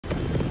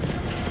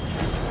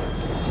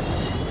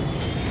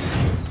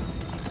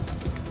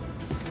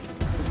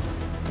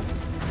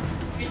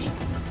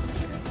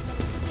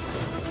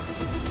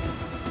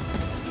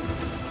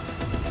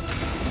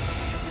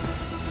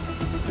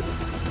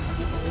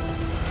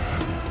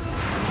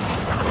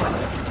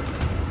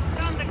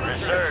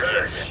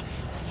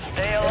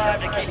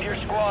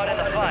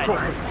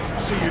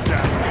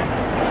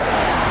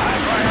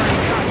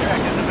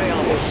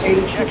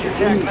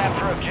attack map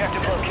for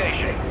objective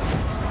location.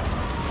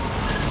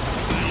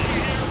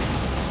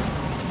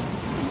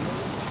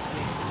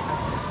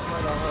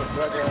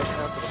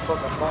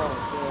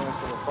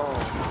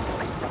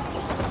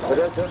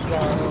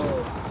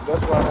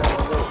 That's why I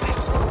don't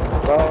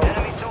know.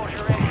 Enemy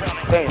soldier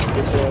incoming. Thanks,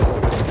 it's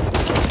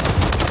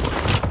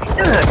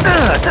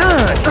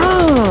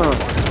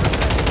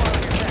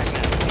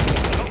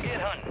Go get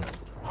hunting.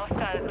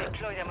 Hostiles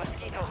deploy the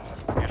mosquito.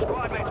 Your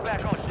squad mates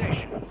back on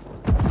station.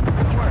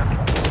 Good work.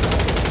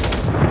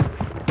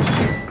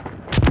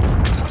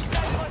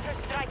 Hostile mortar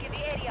strike in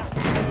the area.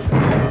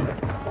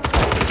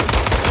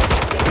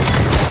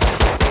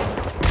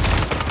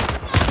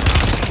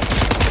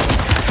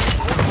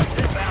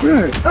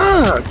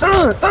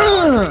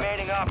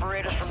 Remaining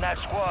operators from that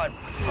squad.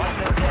 Hunt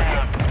them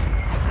down.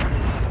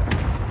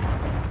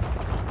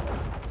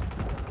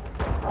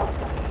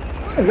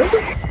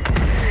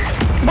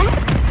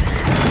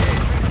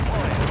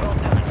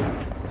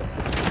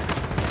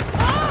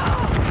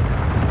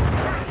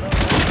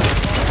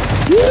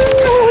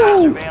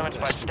 Surveillance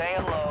by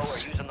staying low or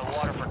using the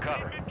water for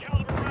cover.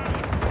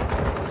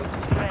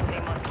 Friendly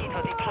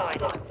mosquito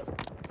deployed.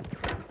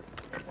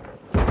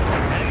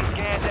 Enemy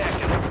scans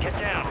active. Get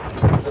down.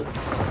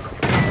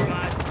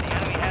 Compromise. The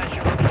enemy has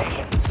your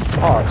location.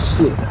 oh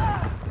shit.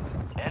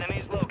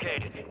 Enemies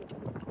located.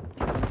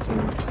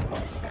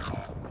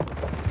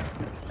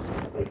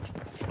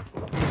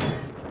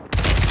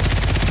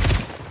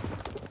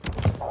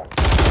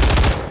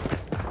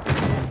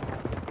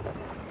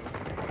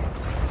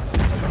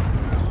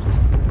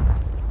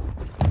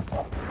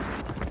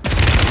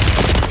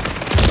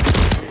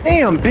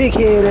 Damn, big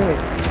head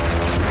ass.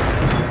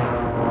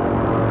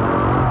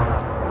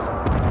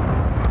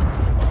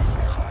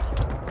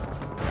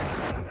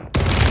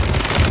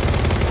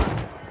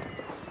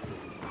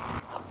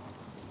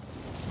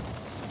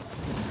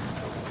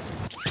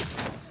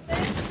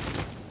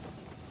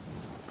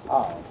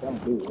 Oh,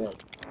 don't do that.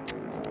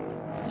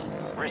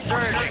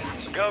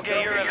 Resurging. Go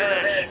get your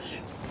revenge.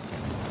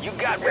 You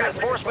got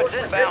reinforcements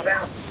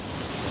inbound.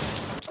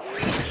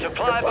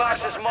 Supply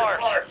boxes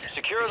marked.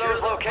 Secure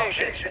those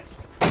locations.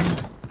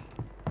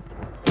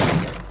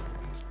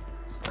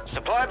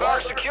 Supply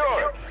box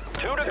secure.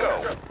 2 to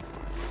go.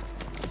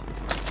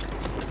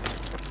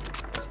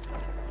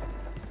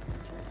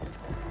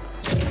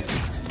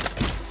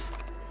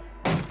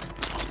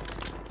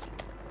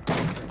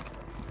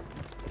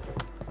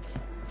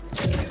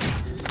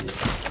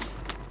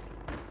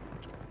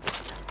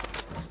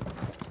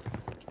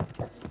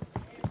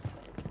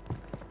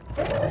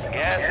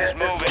 Gas is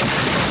moving.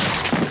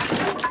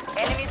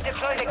 Enemies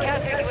deployed a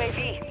counter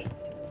UAV.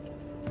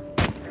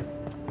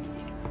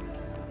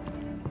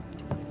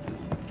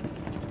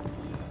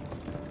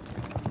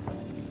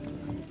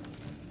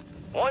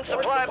 One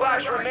supply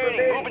box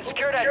remaining. Move and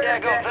secure that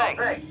daggone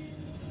thing.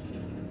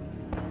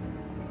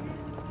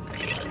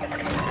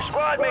 Your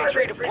squad mates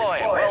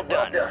redeploying. Well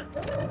done.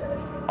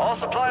 All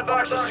supply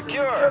boxes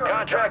secure.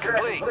 Contract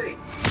complete.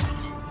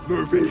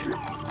 Moving.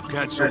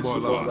 Cancel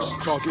my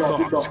last.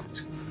 Target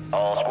marked.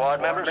 All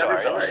squad members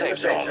are in the safe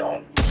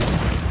zone.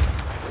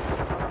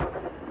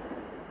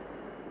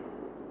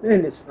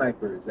 Man, this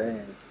sniper is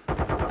ass.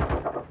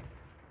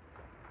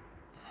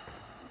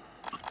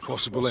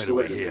 Possible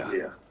enemy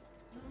here.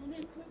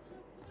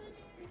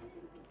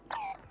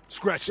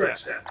 Scratch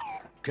that.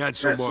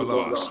 Cancel my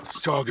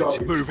last. Target's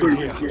moving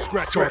here.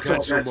 Scratch or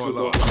cancel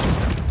my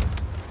last.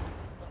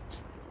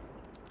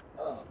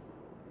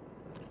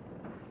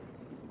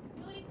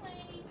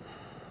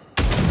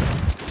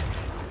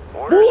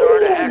 Orders are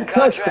to hack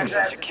Touched contracts him.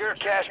 and secure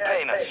cash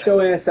payments. Get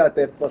your ass out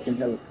that fucking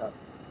helicopter.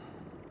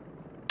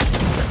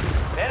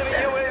 Enemy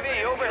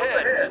UAV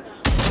overhead.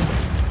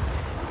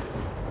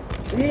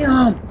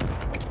 Damn!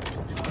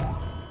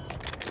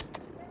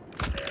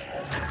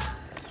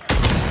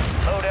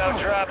 Loadout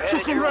drop headed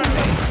Took a your round.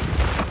 way.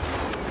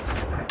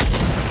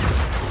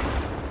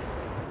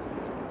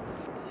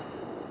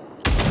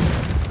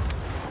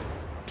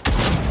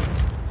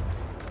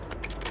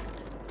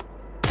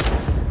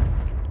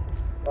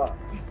 Fuck.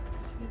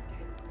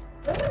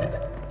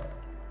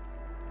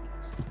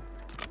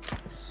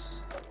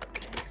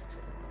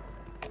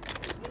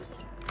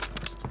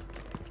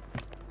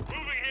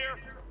 Moving here.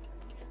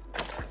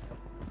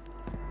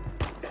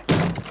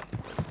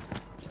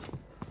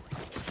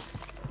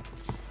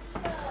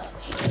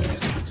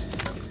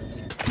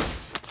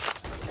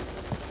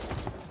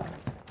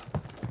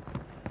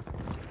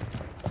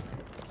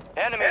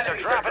 Enemies are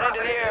dropping into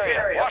the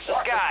area. Watch the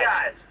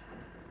skies.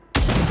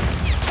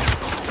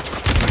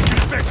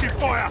 Effective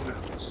fire.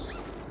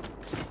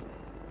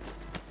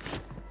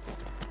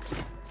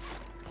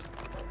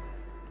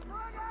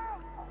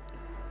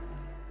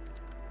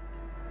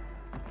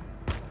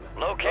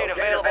 Locate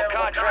available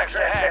contracts to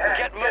hack.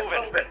 Get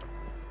moving.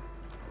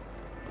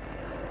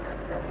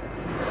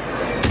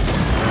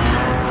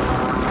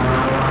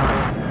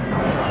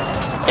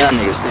 Y'all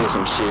niggas say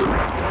some shit.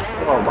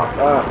 Oh my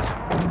gosh.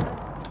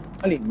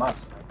 I need my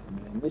sniper,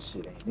 man. This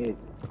shit ain't it.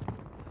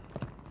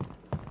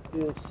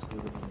 This shit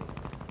ain't it.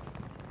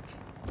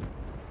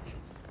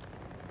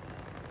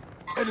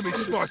 Enemy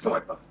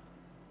sniper.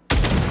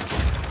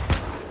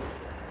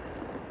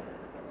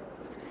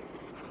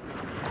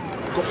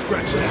 Got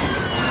scratch there.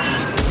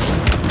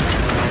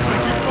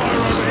 Taking fire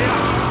over here.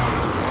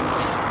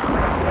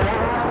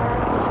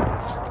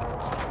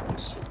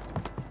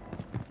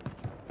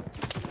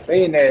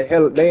 They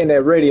in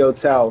that radio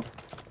tower.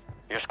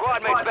 Your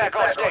squad mate's back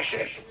on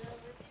station.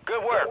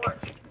 Good work.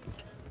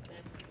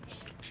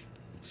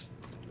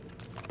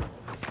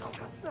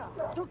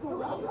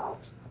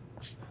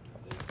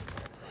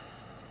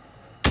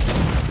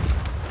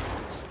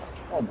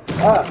 Oh my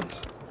God.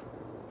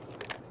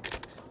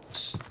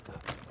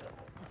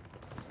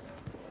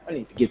 I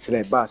need to get to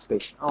that bus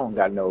station. I don't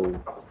got no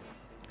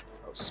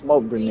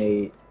smoke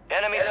grenade.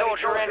 Enemy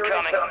soldier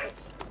incoming.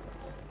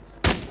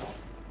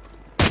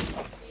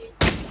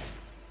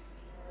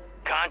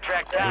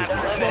 Contract time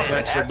limited.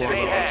 That's some more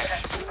Activate lost.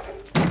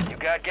 hash. You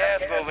got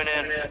gas moving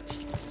in.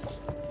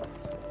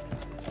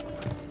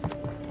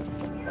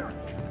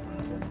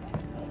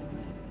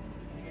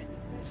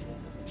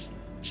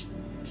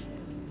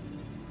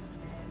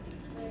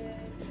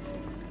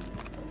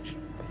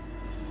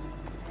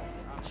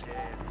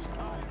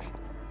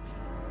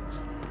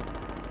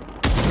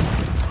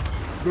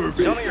 Move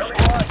Some of in. your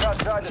squad's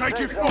outside the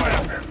Taking safe zone.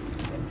 fire.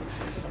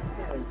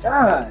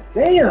 God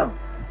damn.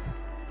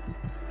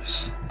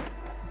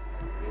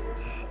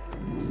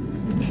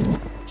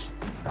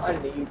 I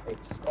need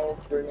a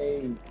smoke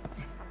grenade.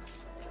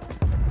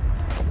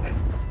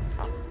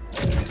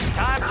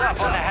 Time's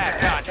up on the hack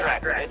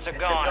contract. It's a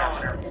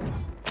goner.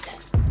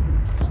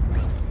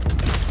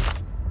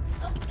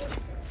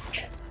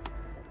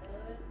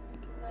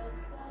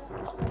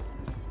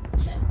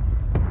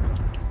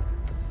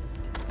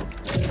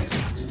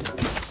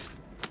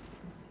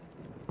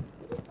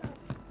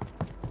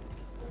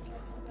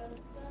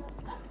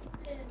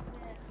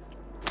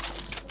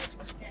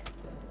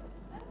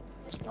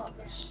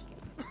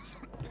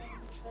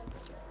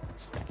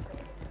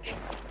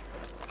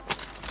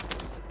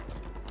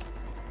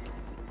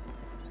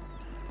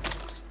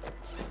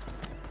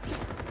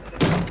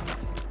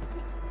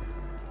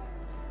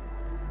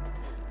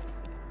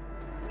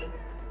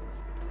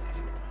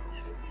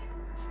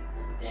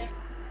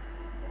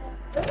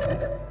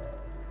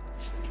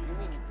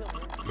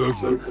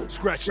 Movement.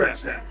 Scratch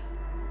that.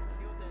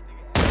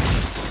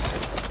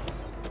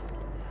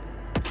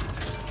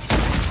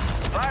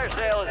 Fire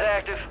sale is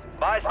active.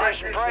 Buy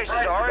station prices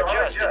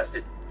are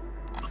adjusted.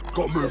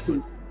 Got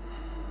movement.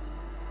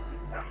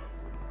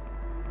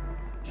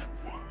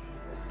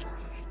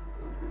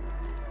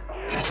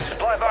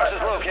 Supply box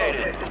is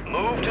located.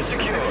 Move to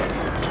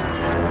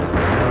secure.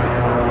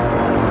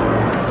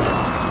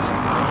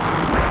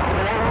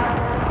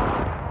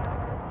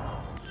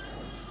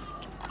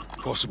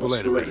 Possible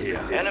enemy here.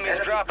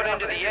 Enemies dropping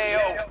into the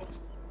AO.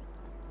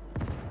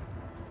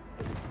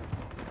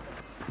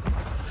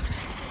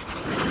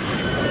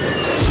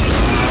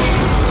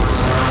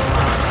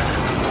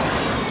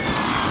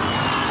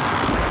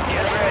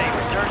 Get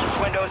ready. Resurgence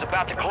window is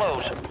about to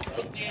close.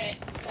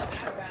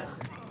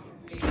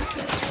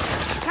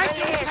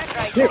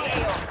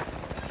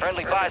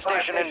 Friendly buy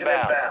station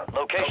inbound.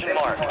 Location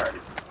marked.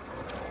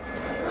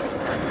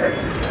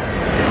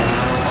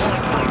 Only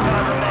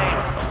 25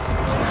 remain.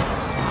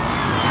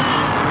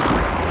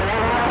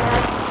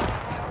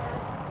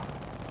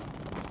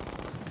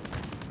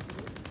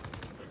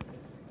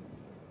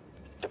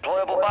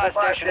 Deployable buy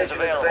station is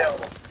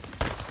available.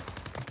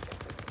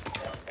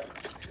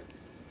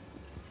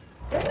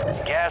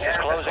 Gas is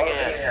closing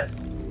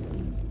in.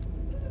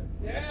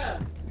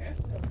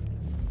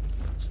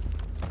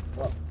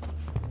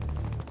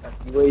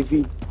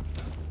 UAV.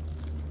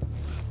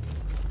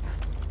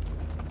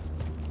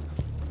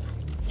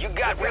 You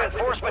got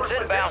reinforcements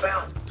inbound.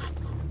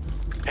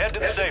 Head to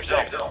the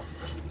safe zone.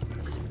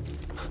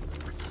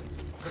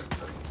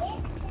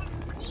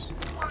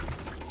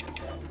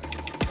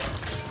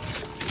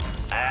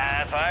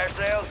 Fire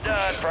sale's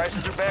done.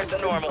 Prices are back to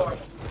normal.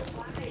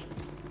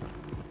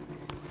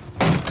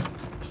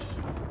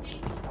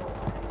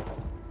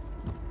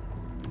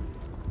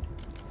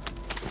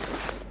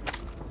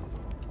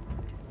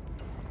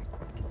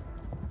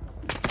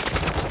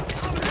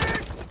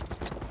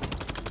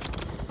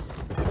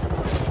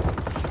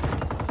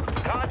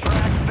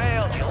 Contract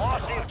failed. You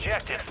lost the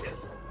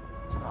objective.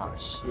 Oh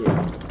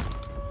shit.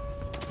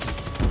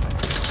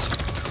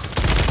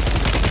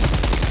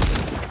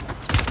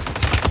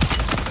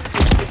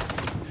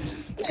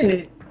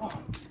 Hey.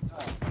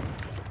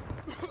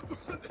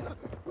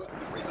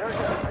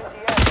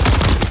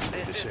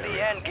 This is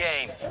the end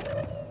game.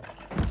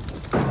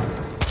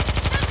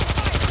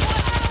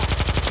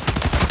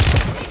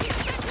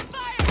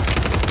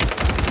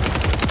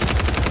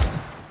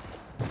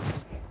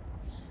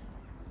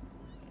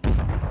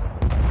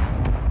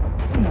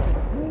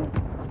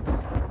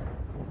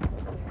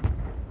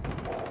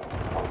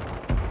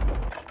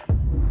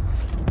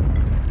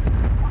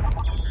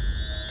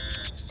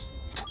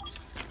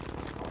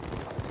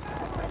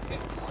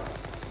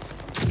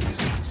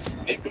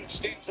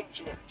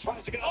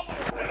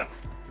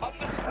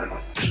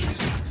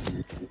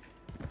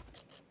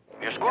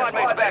 Your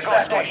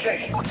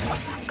station.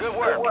 Good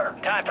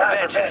work. Time for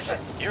vengeance.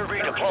 You're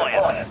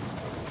redeploying.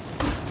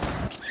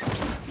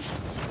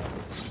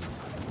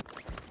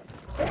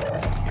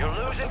 You're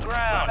losing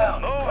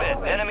ground. Move it.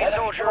 Enemy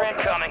soldier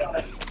incoming.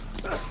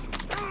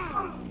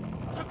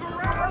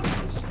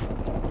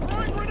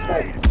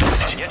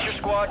 Get your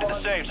squad to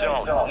the safe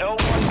zone. No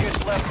one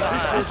gets left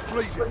behind. This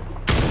one's bleeding.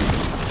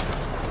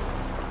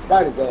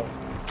 Got it, though.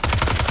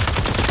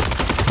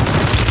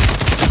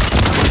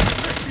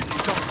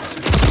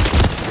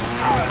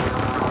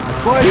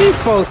 Boy,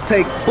 these folks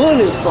take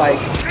bullets like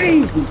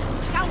crazy.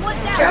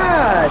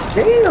 God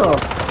damn.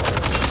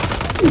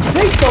 You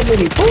take so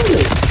many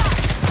bullets.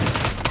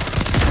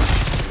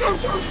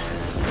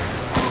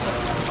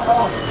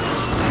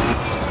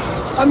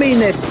 I mean,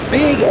 that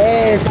big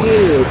ass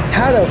head.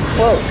 How the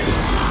fuck?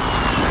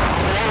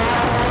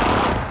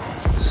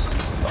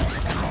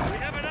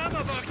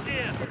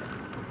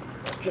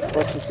 How the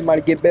fuck can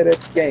somebody get better at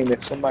the game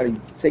if somebody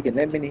taking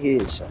that many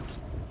headshots?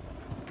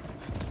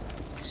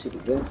 This shit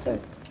is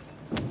insane.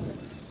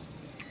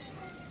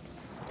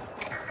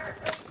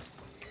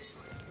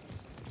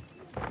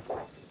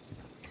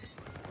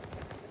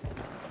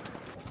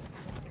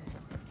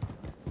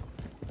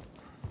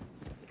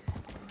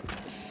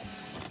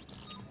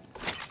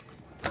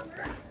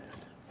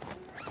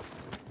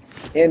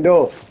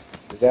 Indoor.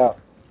 Get out.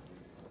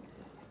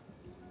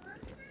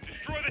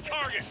 Destroy the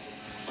target.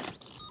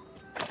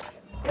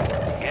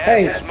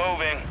 Gas is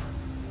moving.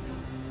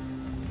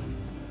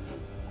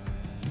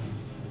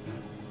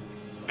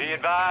 Be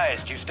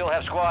advised, you still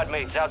have squad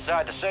mates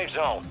outside the safe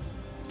zone.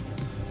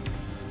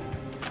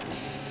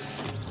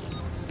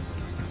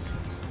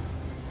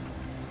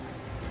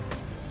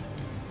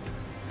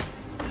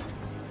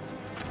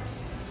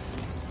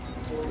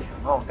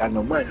 I don't got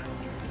no money.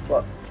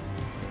 Fuck.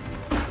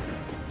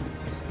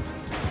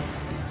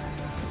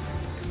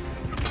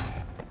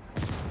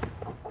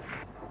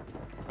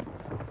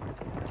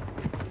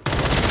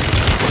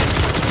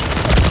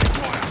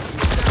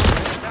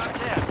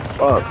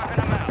 Fuck.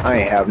 I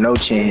ain't have no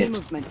chance.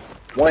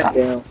 One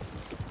down.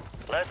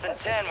 Less than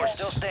 10, we're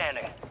still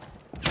standing.